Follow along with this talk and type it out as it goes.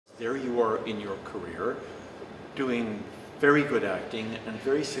there you are in your career, doing very good acting and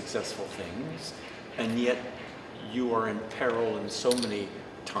very successful things, and yet you are in peril in so many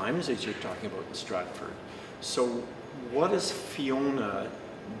times, as you're talking about in Stratford. So what does Fiona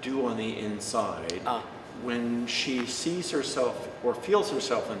do on the inside when she sees herself or feels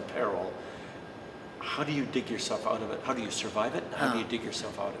herself in peril? How do you dig yourself out of it? How do you survive it? How do you dig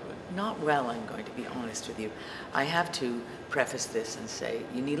yourself out of it? Not well, I'm going to be honest with you. I have to preface this and say,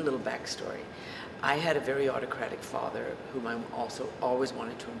 you need a little backstory. I had a very autocratic father whom I also always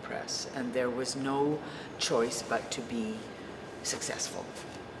wanted to impress, and there was no choice but to be successful.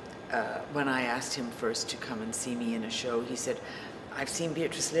 When I asked him first to come and see me in a show, he said, "I've seen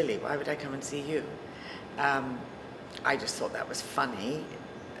Beatrice Lillie, why would I come and see you?" I just thought that was funny.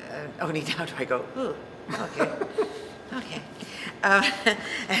 Only now do I go, "Ooh, okay, okay."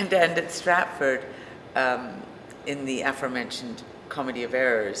 And at Stratford, in the aforementioned Comedy of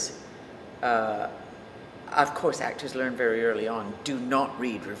Errors, of course actors learn very early on, do not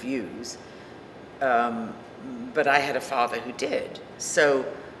read reviews, but I had a father who did. So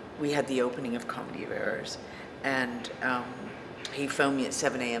we had the opening of Comedy of Errors, and he phoned me at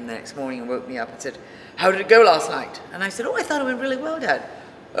 7 a.m. the next morning and woke me up and said, "How did it go last night?" And I said, "Oh, I thought it went really well, Dad."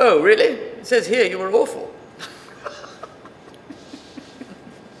 "Oh, really? It says here you were awful."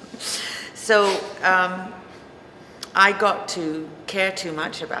 So I got to care too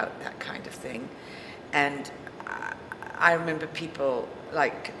much about that kind of thing, and I remember people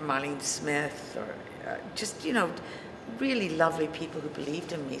like Marlene Smith, or just, you know, really lovely people who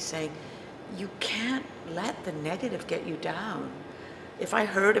believed in me, saying, "You can't let the negative get you down." If I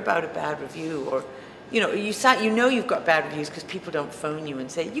heard about a bad review, or you know you've got bad reviews because people don't phone you and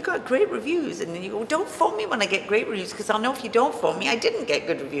say, "You got great reviews," and then you go, "Don't phone me when I get great reviews, because I'll know if you don't phone me, I didn't get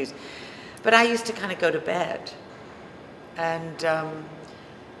good reviews." But I used to kind of go to bed, and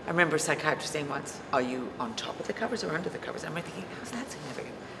I remember a psychiatrist saying once, "Are you on top of the covers or under the covers?" I'm thinking, how's that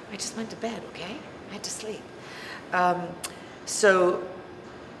significant? I just went to bed, okay? I had to sleep. So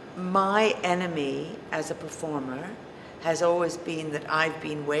my enemy as a performer has always been that I've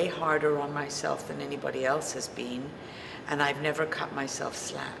been way harder on myself than anybody else has been, and I've never cut myself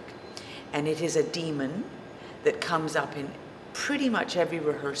slack. And it is a demon that comes up in pretty much every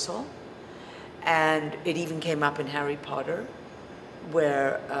rehearsal, and it even came up in Harry Potter,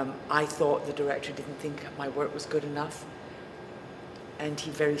 where I thought the director didn't think my work was good enough, and he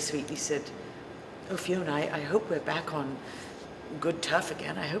very sweetly said, "Oh, Fiona, I hope we're back on good tough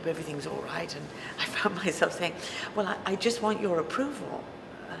again. I hope everything's all right." And I found myself saying, "Well, I just want your approval."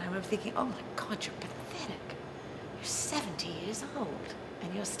 And I remember thinking, "Oh my God, you're pathetic. You're 70 years old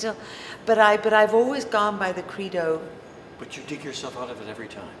and you're still..." But I've always gone by the credo. But you dig yourself out of it every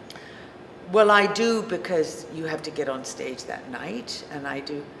time. Well, I do, because you have to get on stage that night, and I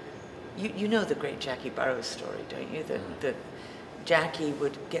do. You know the great Jackie Burroughs story, don't you? That Jackie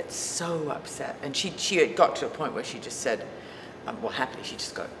would get so upset, and she had got to a point where she just said, well, happily she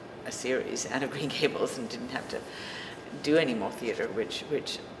just got a series, Anne of Green Gables, and didn't have to do any more theatre, which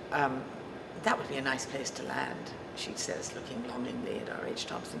that would be a nice place to land, she says, looking longingly at R.H.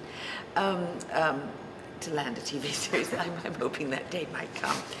 Thomson, to land a TV series. I'm hoping that day might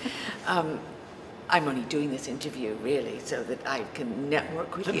come. I'm only doing this interview, really, so that I can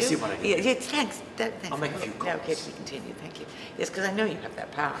network with you. Let me see what I can do. Yes, thanks. Thanks. I'll make a few calls. Okay, we continue, thank you. Yes, because I know you have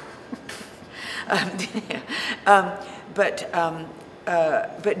that power.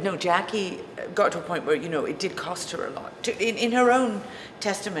 But no, Jackie got to a point where, you know, it did cost her a lot. In her own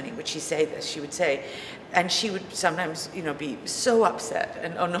testimony, would she say this? She would say, and she would sometimes, you know, be so upset,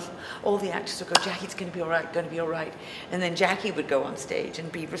 and all the actors would go, "Jackie, it's going to be all right, going to be all right." And then Jackie would go on stage and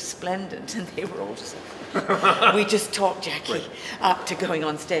be resplendent, and they were all just like, we just talked Jackie up to going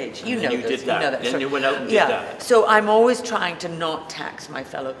on stage. You know this. Did that. You know that. Then So, you went out and did yeah. that. So I'm always trying to not tax my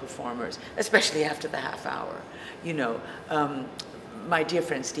fellow performers, especially after the half hour. You know, my dear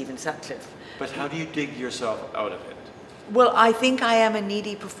friend Stephen Sutcliffe. But how do you dig yourself out of it? Well, I think I am a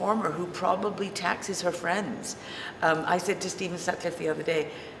needy performer who probably taxes her friends. I said to Stephen Sutcliffe the other day,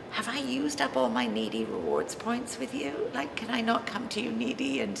 "Have I used up all my needy rewards points with you? Like, can I not come to you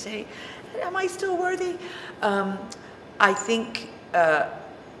needy and say, am I still worthy?" I think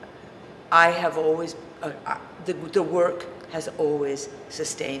I have always, the work has always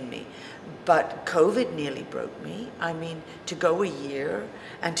sustained me. But COVID nearly broke me. I mean, to go a year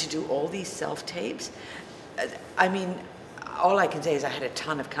and to do all these self-tapes, I mean, all I can say is I had a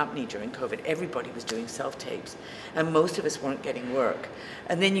ton of company during COVID. Everybody was doing self-tapes, and most of us weren't getting work.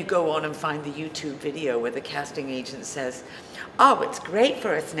 And then you go on and find the YouTube video where the casting agent says, "Oh, it's great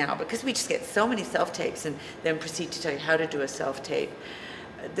for us now because we just get so many self-tapes," and then proceed to tell you how to do a self-tape.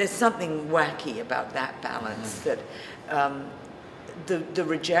 there's something wacky about that balance, that the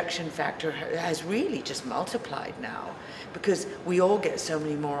rejection factor has really just multiplied now, because we all get so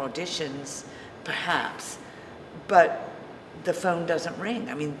many more auditions, perhaps, but the phone doesn't ring.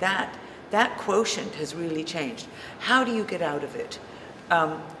 I mean, that quotient has really changed. How do you get out of it?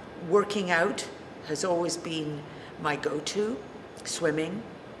 Working out has always been my go-to. Swimming.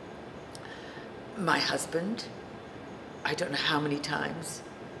 My husband, I don't know how many times,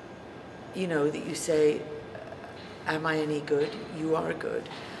 you know, that you say, am I any good? You are good.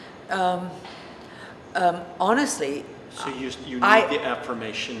 Honestly, so you need the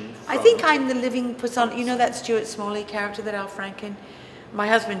affirmation from... I think I'm the living persona. You know that Stuart Smalley character that Al Franken? My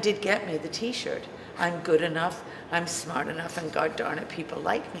husband did get me the t-shirt. I'm good enough, I'm smart enough, and God darn it, people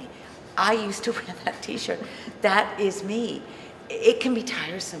like me. I used to wear that t-shirt. That is me. It can be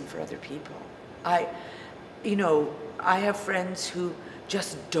tiresome for other people. You know, I have friends who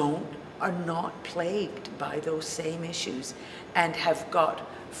just are not plagued by those same issues and have got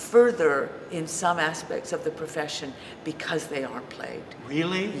further in some aspects of the profession because they aren't plagued.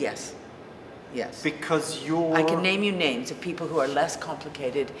 Really? Yes. Yes. Because you're... I can name you names of people who are less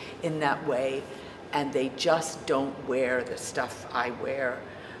complicated in that way, and they just don't wear the stuff I wear.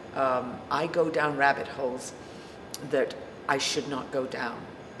 I go down rabbit holes that I should not go down.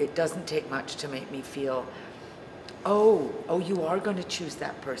 It doesn't take much to make me feel, oh, you are going to choose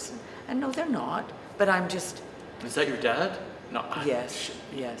that person. And no, they're not, but I'm just... Is that your dad? No. Yes,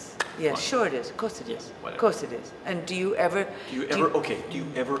 yes, sure it is. Of course it is. Whatever. Of course it is. And do you ever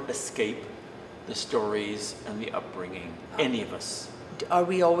escape the stories and the upbringing? Any of us? Are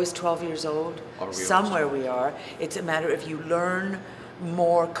we always 12 years old? Somewhere we are. It's a matter if you learn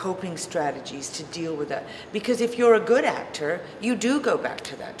more coping strategies to deal with that. Because if you're a good actor, you do go back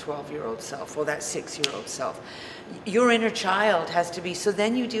to that 12-year-old self or that 6-year-old self. Your inner child has to be, so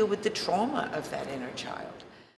then you deal with the trauma of that inner child.